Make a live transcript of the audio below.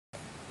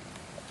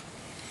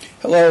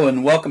Hello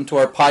and welcome to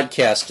our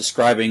podcast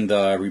describing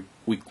the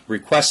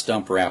request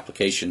dumper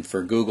application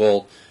for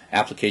Google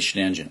Application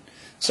Engine.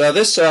 So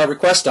this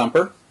request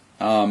dumper,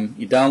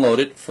 you download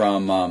it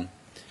from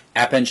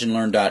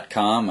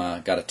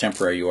appenginelearn.com. Got a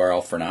temporary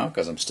URL for now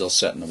because I'm still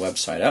setting the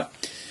website up.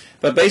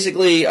 But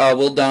basically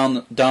we'll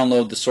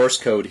download the source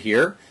code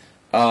here.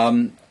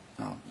 I'll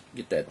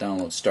get that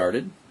download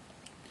started.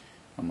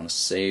 I'm going to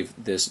save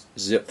this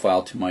zip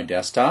file to my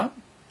desktop.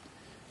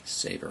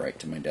 Save it right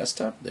to my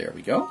desktop. There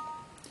we go.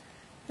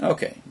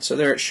 Okay, so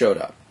there it showed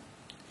up.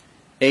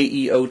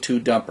 AE02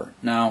 dumper.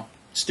 Now,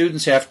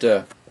 students have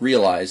to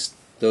realize,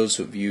 those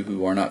of you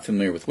who are not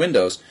familiar with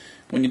Windows,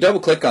 when you double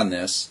click on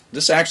this,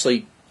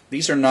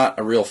 these are not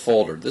a real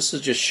folder. This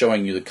is just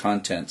showing you the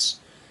contents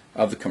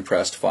of the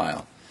compressed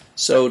file.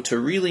 So to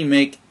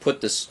really put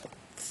this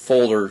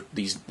folder,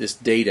 this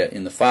data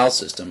in the file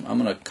system,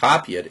 I'm going to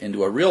copy it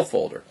into a real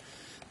folder.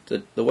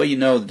 The way you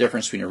know the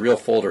difference between a real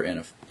folder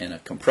and a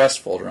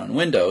compressed folder on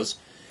Windows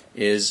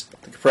is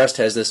the compressed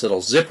has this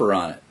little zipper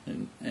on it,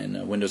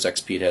 and Windows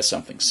XP it has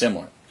something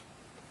similar.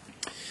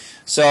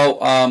 So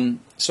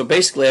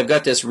basically I've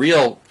got this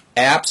real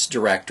apps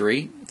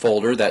directory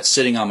folder that's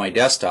sitting on my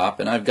desktop,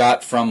 and I've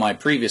got from my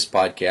previous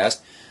podcast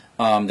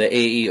the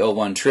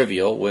AE01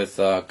 trivial with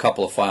a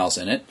couple of files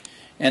in it,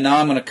 and now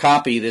I'm going to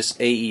copy this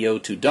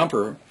AE02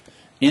 dumper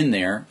in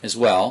there as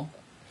well,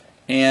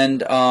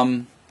 and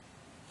I'm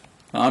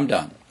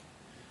done.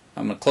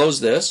 I'm going to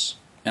close this,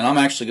 and I'm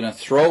actually going to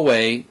throw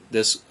away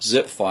this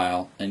zip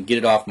file and get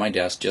it off my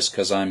desk just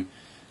because I'm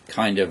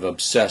kind of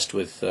obsessed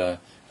with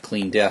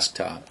clean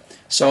desktop.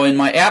 So in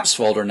my apps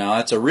folder now,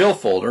 it's a real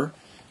folder.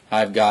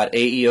 I've got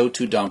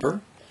AE02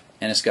 dumper,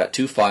 and it's got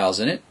two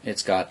files in it.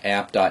 It's got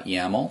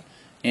app.yaml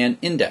and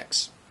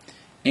index.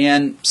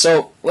 And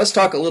so let's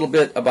talk a little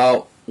bit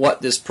about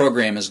what this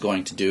program is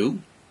going to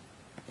do.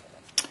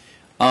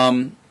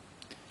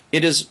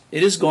 It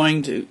is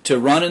going to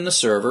run in the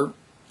server,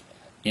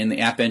 in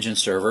the App Engine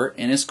server,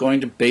 and it's going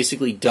to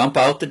basically dump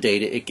out the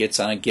data it gets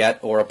on a GET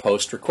or a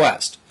POST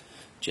request.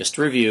 Just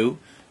to review,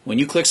 when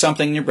you click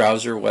something in your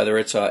browser, whether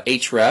it's a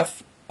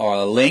href or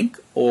a link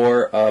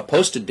or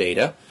posted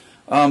data,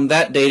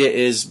 that data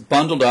is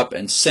bundled up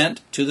and sent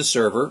to the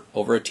server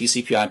over a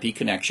TCP/IP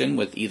connection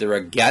with either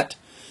a GET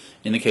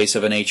in the case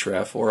of an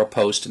href or a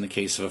POST in the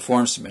case of a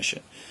form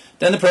submission.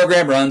 Then the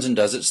program runs and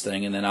does its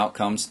thing, and then out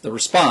comes the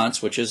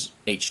response, which is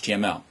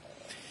HTML.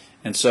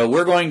 And so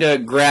we're going to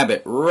grab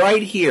it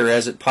right here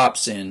as it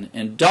pops in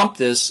and dump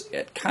this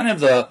at kind of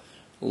the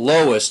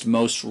lowest,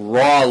 most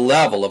raw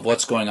level of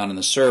what's going on in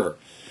the server.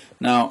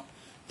 Now,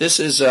 this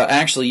is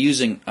actually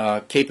using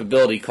a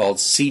capability called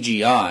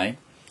CGI,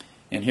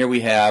 and here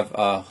we have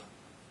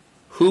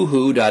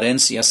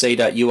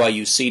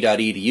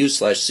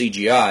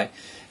huhu.ncsa.uiuc.edu/CGI,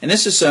 and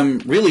this is some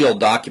really old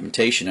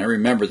documentation. I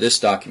remember this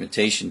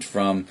documentation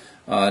from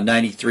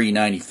 93,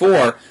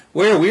 94,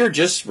 where we were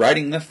just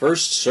writing the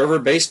first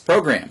server-based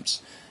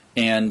programs,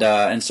 and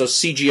so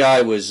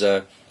CGI was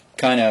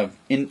kind of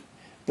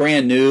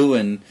brand new,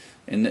 and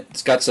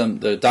it's got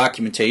the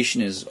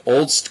documentation is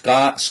old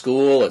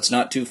school. It's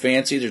not too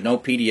fancy. There's no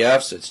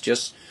PDFs. It's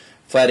just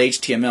flat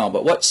HTML.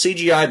 But what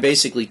CGI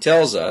basically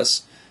tells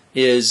us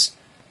is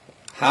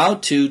how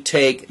to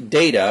take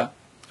data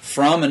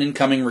from an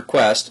incoming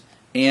request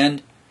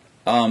and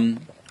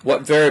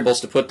what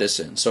variables to put this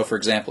in. So, for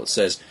example, it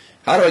says,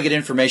 how do I get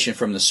information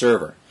from the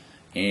server?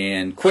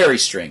 And query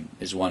string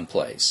is one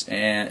place,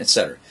 and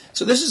etc.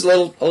 So this is a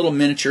little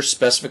miniature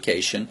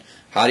specification.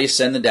 How do you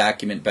send the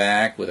document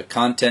back with a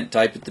content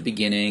type at the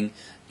beginning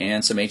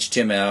and some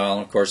HTML?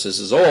 And of course, this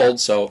is old,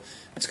 so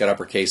it's got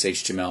uppercase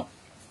HTML.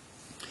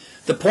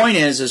 The point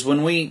is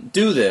when we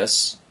do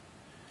this,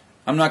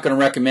 I'm not going to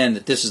recommend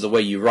that this is the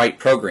way you write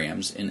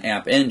programs in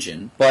App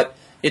Engine, but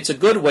it's a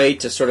good way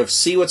to sort of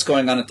see what's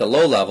going on at the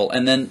low level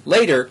and then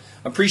later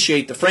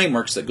appreciate the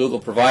frameworks that Google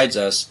provides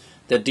us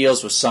that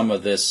deals with some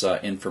of this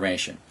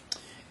information.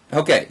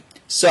 Okay,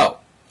 so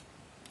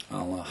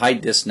I'll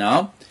hide this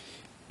now,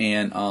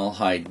 and I'll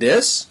hide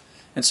this.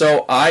 And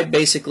so I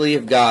basically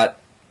have got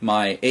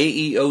my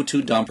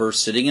AE02 dumper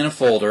sitting in a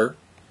folder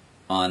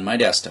on my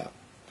desktop.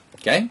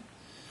 Okay,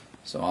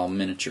 so I'll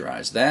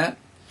miniaturize that.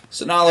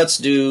 So now let's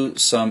do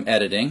some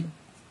editing.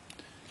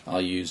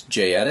 I'll use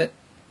JEdit.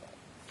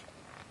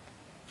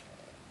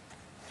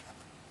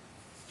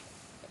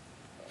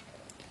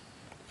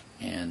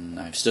 And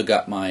I've still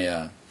got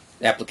my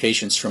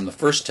applications from the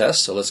first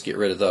test, so let's get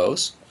rid of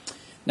those.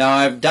 Now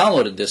I've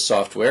downloaded this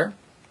software,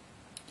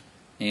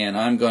 and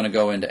I'm going to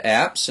go into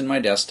Apps in my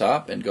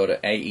desktop and go to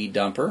AE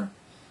Dumper.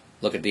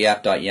 Look at the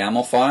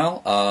app.yaml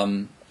file.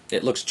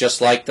 It looks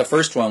just like the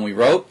first one we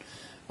wrote,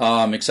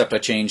 except I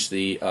changed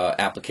the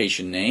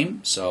application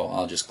name, so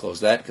I'll just close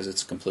that because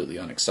it's completely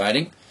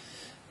unexciting.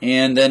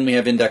 And then we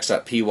have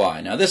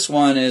index.py. Now this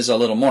one is a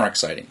little more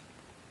exciting.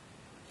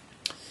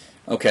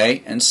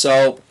 Okay, and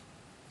so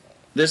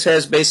this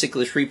has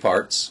basically three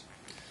parts.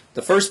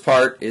 The first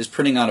part is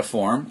printing out a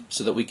form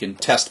so that we can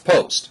test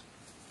POST.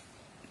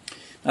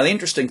 Now the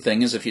interesting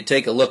thing is if you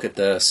take a look at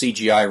the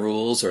CGI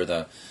rules or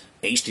the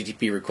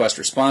HTTP request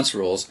response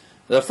rules,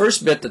 the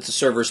first bit that the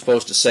server is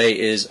supposed to say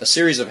is a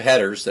series of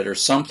headers that are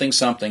something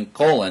something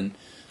colon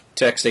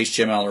text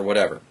HTML or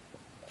whatever.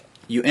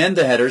 You end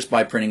the headers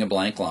by printing a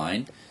blank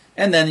line,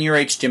 and then your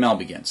HTML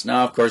begins.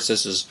 Now, of course,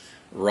 this is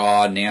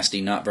raw,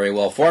 nasty, not very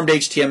well formed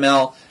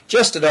HTML,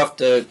 just enough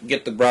to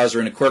get the browser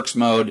into quirks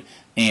mode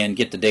and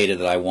get the data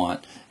that I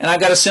want. And I've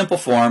got a simple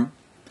form.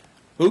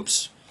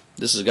 Oops,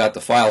 this has got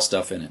the file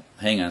stuff in it.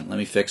 Hang on, let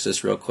me fix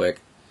this real quick.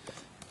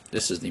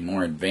 This is the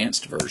more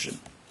advanced version.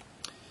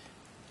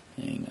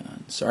 Hang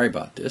on, sorry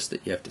about this,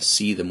 that you have to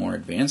see the more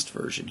advanced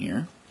version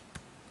here.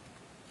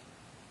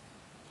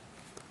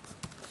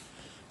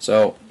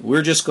 So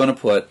we're just going to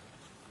put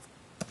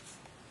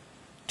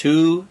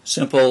two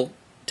simple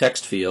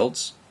text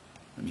fields.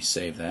 Let me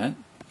save that.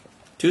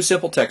 Two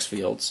simple text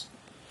fields.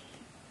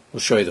 We'll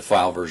show you the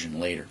file version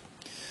later.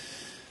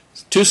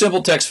 Two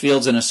simple text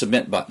fields and a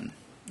submit button.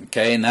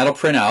 Okay, and that'll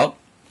print out.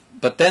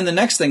 But then the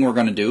next thing we're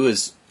going to do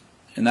is,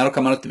 and that'll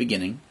come out at the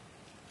beginning,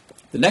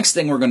 the next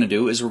thing we're going to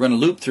do is we're going to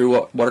loop through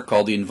what are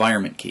called the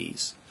environment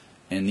keys.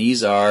 And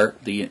these are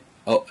the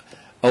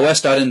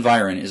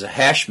os.environ is a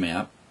hash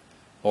map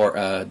or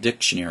a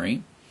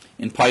dictionary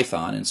in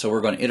Python, and so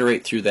we're going to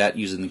iterate through that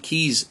using the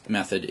keys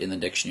method in the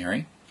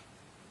dictionary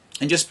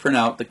and just print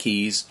out the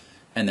keys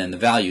and then the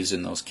values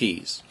in those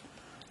keys.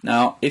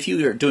 Now, if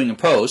you are doing a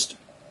post,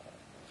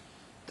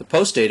 the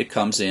post data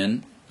comes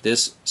in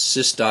this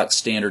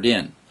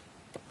sys.standardin.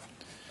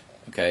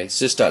 Okay,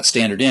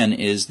 sys.standardin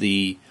is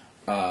the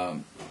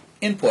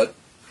input,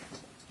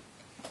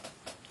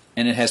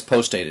 and it has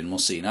post data, and we'll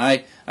see. Now,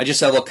 I just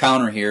have a little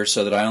counter here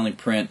so that I only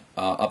print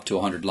up to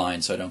 100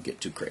 lines so I don't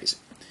get too crazy.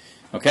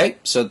 Okay,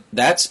 so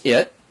that's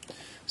it.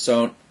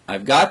 So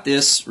I've got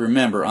this,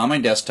 remember, on my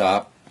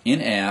desktop, in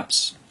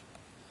apps,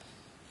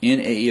 in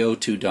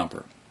AE02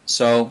 dumper.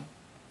 So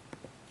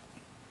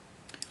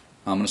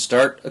I'm going to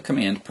start a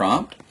command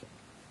prompt.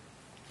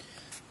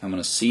 I'm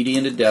going to cd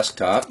into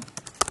desktop.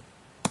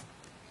 I'm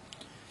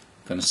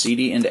going to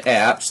cd into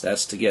apps.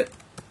 That's to get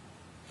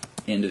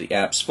into the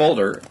apps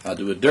folder. I'll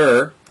do a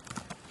dir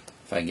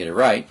if I can get it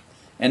right.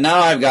 And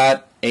now I've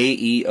got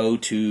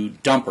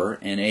AE02 dumper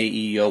and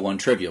AE01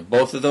 trivial.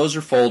 Both of those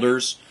are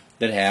folders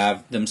that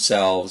have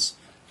themselves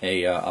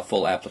a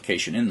full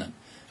application in them.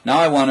 Now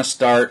I want to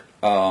start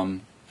the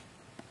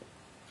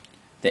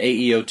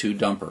AE02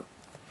 dumper.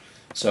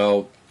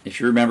 So if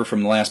you remember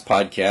from the last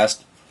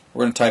podcast,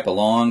 we're going to type a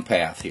long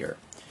path here.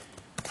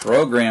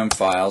 Program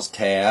files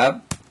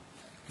tab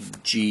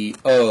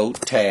go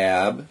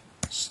tab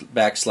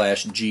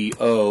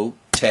 /go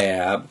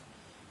tab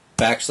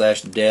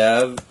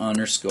 /dev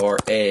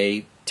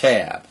 _a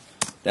tab.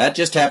 That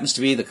just happens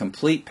to be the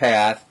complete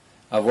path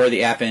of where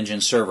the App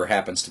Engine server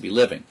happens to be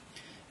living.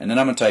 And then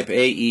I'm going to type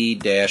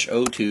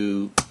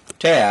AE-02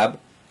 tab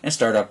and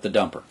start up the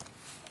dumper.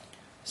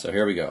 So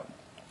here we go.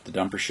 The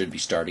dumper should be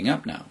starting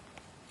up now.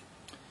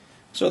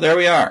 So there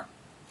we are.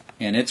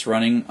 And it's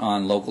running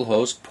on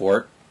localhost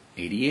port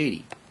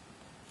 8080.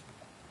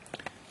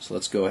 So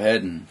let's go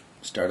ahead and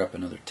start up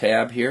another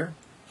tab here.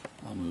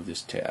 I'll move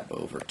this tab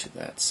over to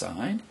that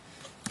side.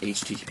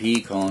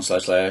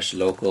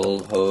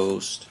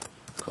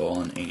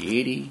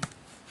 http://localhost:8080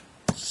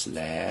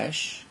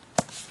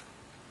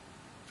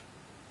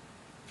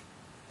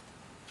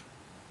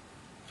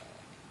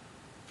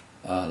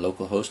 /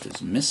 localhost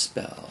is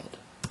misspelled.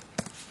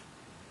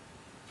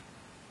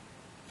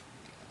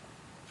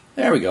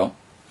 There we go.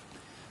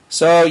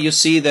 So you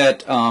see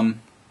that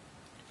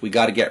we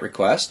got a GET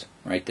request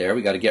right there.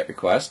 We got a GET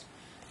request,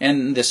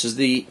 and this is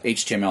the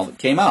HTML that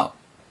came out.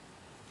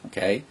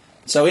 Okay.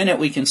 So in it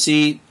we can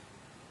see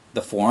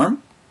the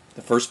form.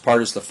 The first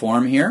part is the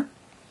form here.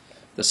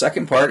 The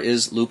second part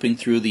is looping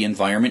through the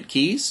environment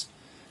keys,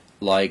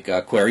 like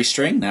query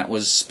string that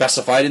was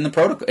specified in the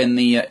protocol in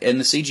the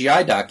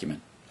CGI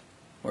document.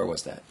 Where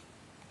was that?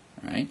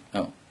 All right.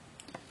 Oh,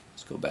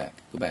 let's go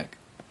back. Go back.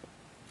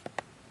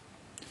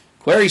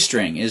 Query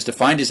string is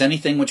defined as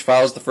anything which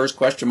follows the first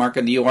question mark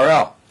in the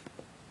URL.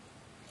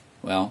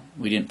 Well,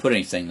 we didn't put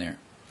anything there.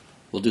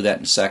 We'll do that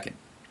in a second.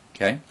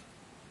 Okay.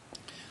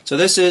 So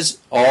this is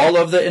all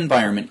of the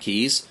environment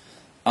keys.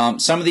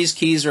 Some of these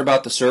keys are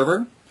about the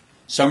server.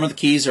 Some of the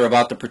keys are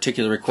about the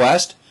particular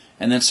request.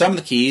 And then some of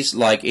the keys,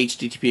 like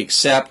HTTP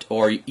accept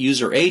or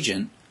user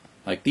agent,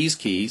 like these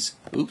keys,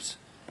 oops,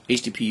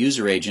 HTTP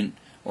user agent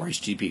or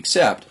HTTP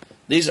accept,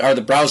 these are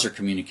the browser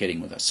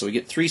communicating with us. So we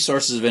get three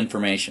sources of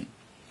information.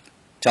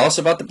 Tell us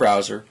about the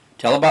browser,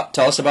 tell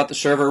us about the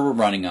server we're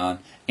running on,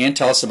 and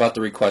tell us about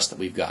the request that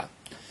we've got.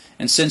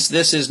 And since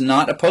this is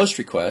not a POST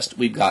request,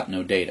 we've got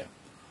no data.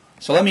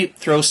 So let me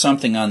throw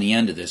something on the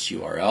end of this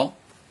URL.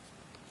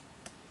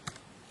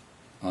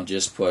 I'll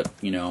just put,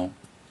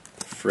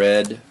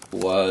 Fred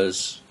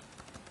was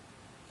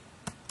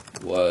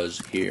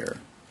here.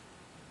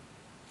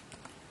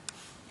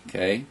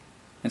 Okay?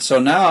 And so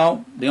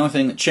now the only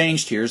thing that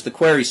changed here is the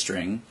query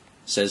string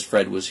says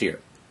Fred was here.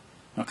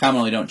 Now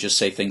commonly we don't just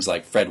say things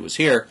like Fred was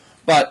here,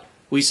 but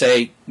we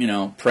say,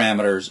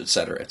 parameters,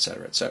 etc.,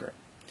 etc., etc.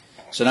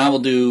 So now we'll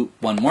do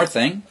one more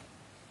thing.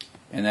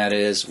 and that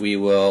is we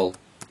will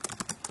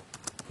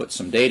put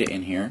some data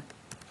in here,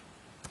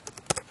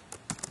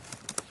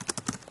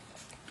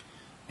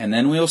 and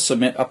then we'll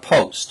submit a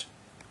post.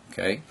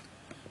 Okay,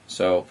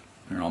 so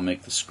here I'll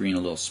make the screen a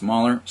little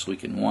smaller so we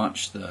can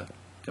watch the,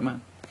 come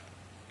on,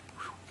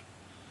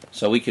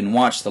 so we can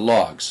watch the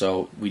log.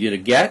 So we did a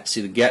get,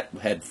 see the get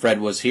had Fred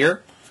was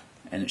here,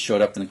 and it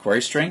showed up in the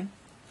query string,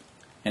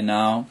 and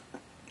now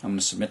I'm going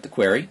to submit the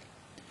query.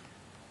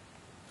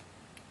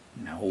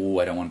 No,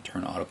 I don't want to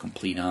turn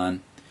autocomplete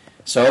on.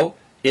 So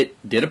it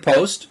did a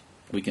post.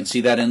 We can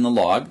see that in the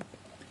log,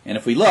 and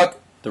if we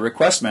look, the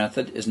request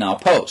method is now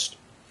post.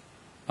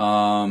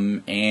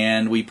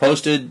 And we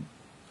posted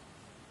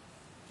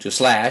to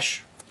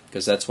slash,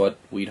 because that's what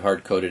we'd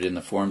hard-coded in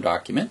the form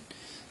document.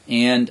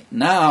 And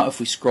now if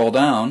we scroll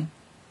down,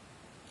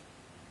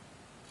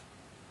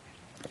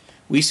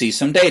 we see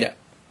some data.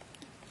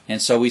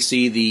 And so we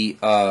see the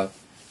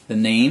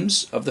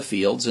names of the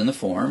fields in the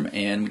form,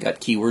 and we got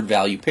keyword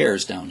value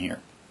pairs down here.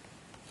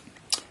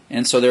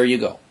 And so there you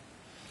go.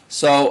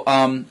 So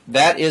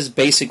that is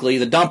basically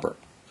the dumper.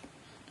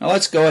 Now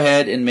let's go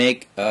ahead and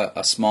make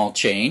a small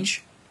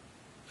change.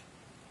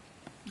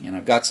 And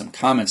I've got some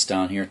comments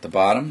down here at the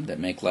bottom that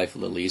make life a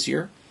little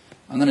easier.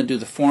 I'm going to do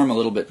the form a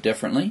little bit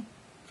differently.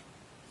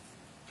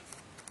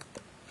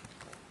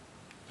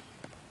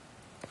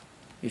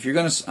 If you're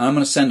I'm going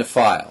to send a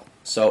file.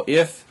 So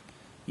if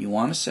you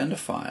want to send a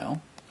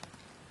file,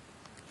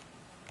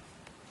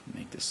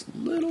 make this a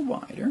little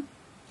wider.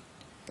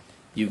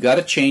 You've got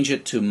to change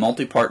it to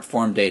multi-part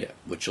form data,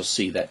 which you'll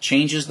see that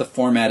changes the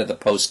format of the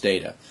post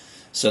data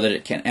so that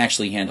it can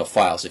actually handle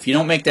files. If you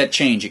don't make that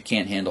change, it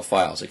can't handle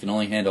files. It can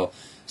only handle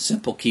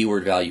simple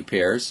keyword value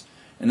pairs.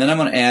 And then I'm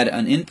going to add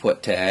an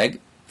input tag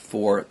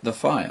for the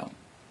file.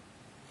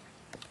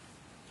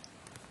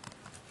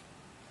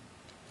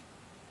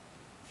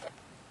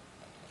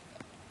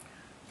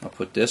 I'll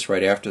put this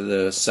right after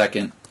the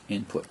second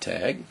input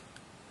tag.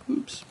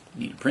 Oops,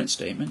 need a print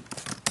statement.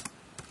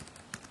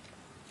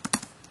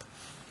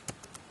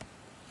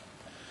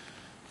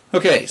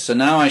 Okay, so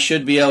now I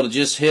should be able to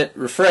just hit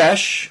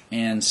refresh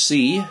and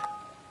see.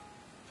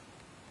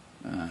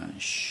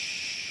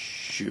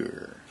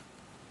 Sure.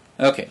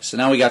 Okay, so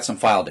now we got some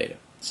file data.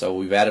 So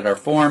we've added our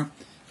form.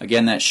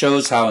 Again, that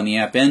shows how in the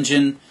App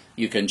Engine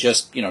you can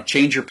just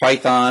change your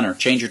Python or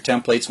change your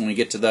templates when we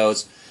get to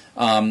those,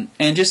 and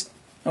just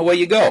away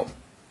you go.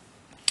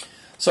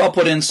 So I'll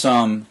put in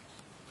some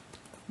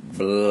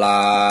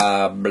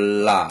blah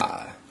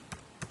blah,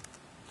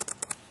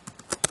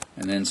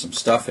 and then some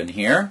stuff in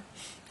here,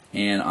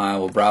 and I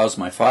will browse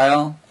my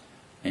file,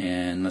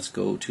 and let's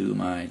go to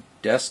my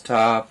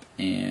desktop,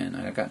 and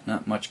I got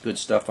not much good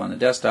stuff on the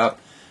desktop,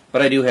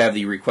 but I do have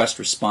the request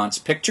response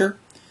picture,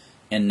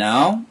 and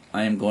now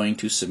I am going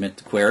to submit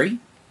the query.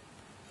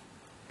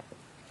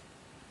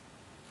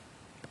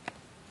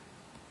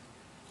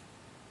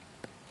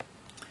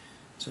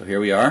 So here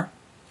we are.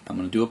 I'm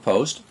going to do a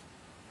post.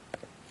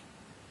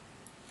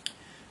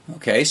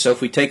 Okay, so if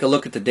we take a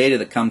look at the data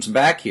that comes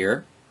back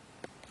here,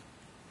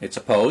 it's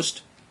a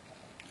post,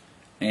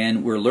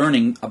 and we're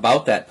learning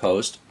about that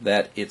post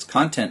that its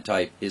content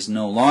type is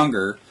no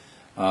longer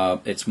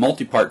it's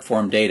multi-part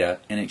form data,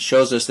 and it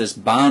shows us this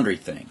boundary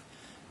thing,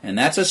 and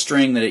that's a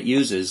string that it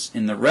uses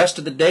in the rest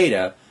of the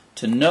data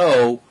to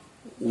know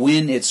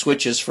when it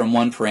switches from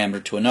one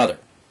parameter to another.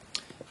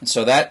 And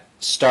so that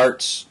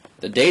starts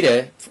the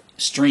data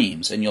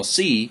streams, and you'll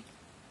see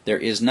there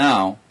is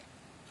now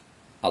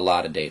a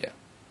lot of data.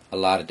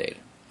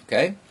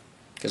 Okay?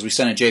 Because we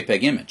sent a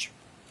JPEG image.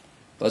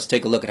 Let's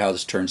take a look at how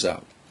this turns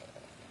out.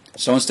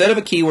 So instead of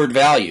a keyword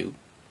value,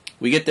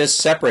 we get this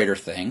separator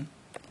thing.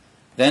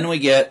 Then we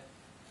get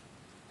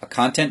a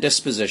content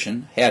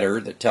disposition header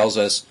that tells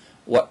us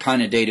what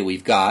kind of data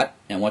we've got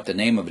and what the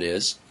name of it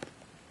is.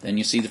 Then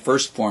you see the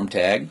first form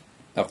tag,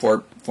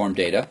 form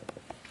data.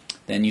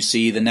 Then you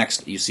see the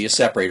next, you see a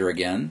separator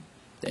again.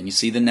 Then you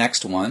see the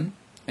next one,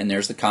 and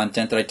there's the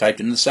content that I typed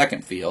in the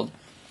second field.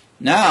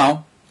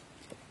 Now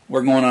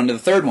we're going on to the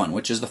third one,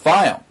 which is the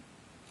file.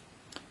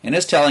 And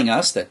it's telling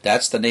us that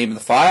that's the name of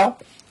the file,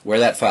 where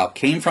that file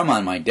came from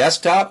on my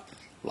desktop,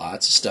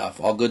 lots of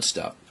stuff, all good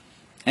stuff.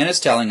 And it's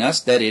telling us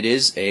that it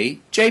is a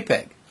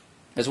JPEG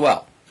as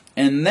well.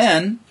 And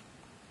then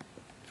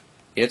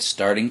it's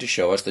starting to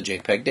show us the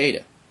JPEG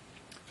data.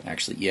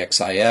 Actually,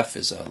 EXIF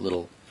is a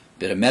little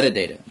bit of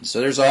metadata. So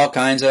there's all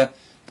kinds of,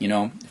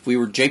 if we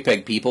were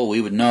JPEG people,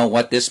 we would know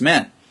what this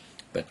meant.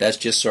 But that's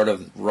just sort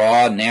of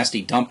raw,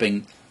 nasty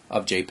dumping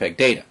of JPEG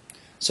data.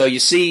 So you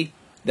see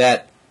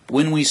that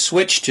when we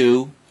switch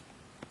to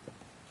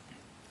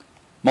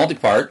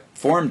multi-part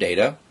form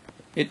data,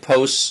 it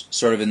posts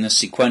sort of in this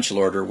sequential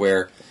order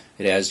where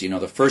it has,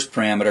 the first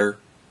parameter,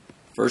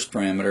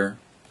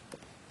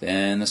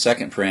 then the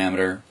second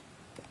parameter,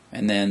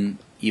 and then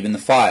even the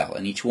file.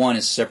 And each one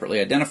is separately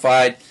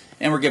identified,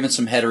 and we're given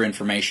some header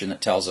information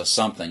that tells us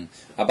something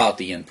about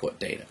the input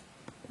data.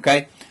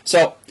 Okay?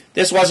 So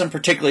this wasn't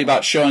particularly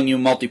about showing you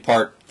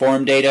multi-part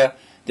form data.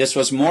 This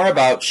was more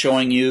about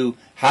showing you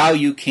how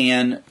you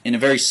can, in a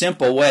very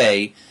simple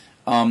way,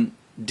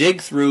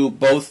 dig through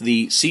both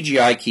the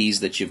CGI keys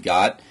that you've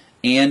got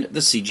and the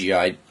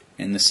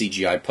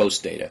CGI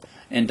post data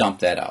and dump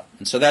that out.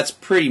 And so that's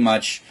pretty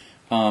much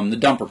the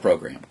dumper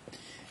program.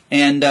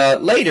 And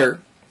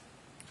later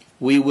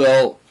we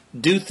will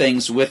do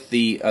things with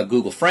the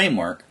Google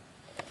framework.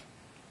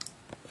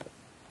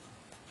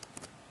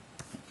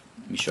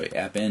 Let me show you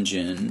App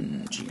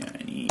Engine,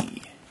 GINE,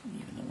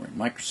 even though we're in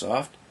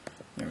Microsoft.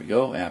 There we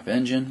go, App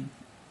Engine.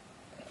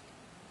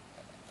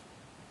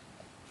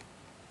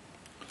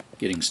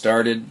 Getting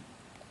started.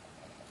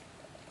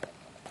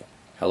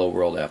 Hello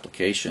World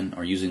application,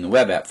 or using the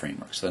web app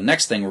framework. So the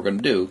next thing we're going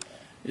to do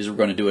is we're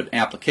going to do an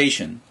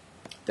application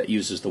that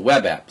uses the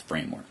web app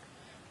framework.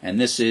 And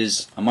this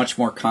is a much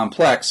more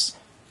complex,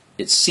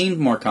 it seemed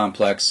more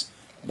complex,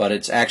 but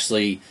it's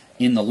actually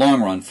in the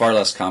long run far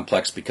less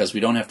complex because we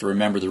don't have to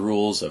remember the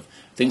rules of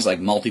things like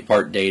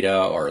multi-part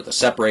data or the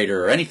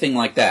separator or anything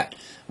like that.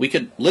 We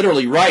could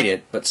literally write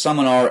it, but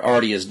someone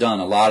already has done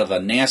a lot of the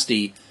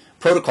nasty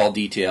protocol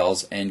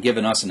details and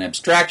given us an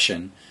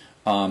abstraction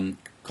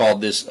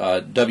called this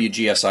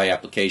WGSI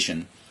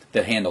application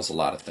that handles a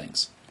lot of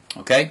things.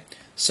 Okay,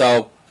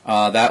 so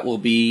that will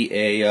be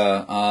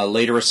a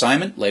later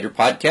assignment, later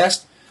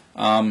podcast.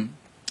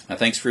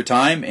 Thanks for your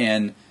time,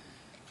 and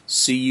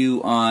see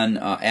you on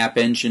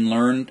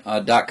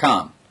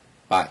AppEngineLearn.com.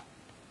 Bye.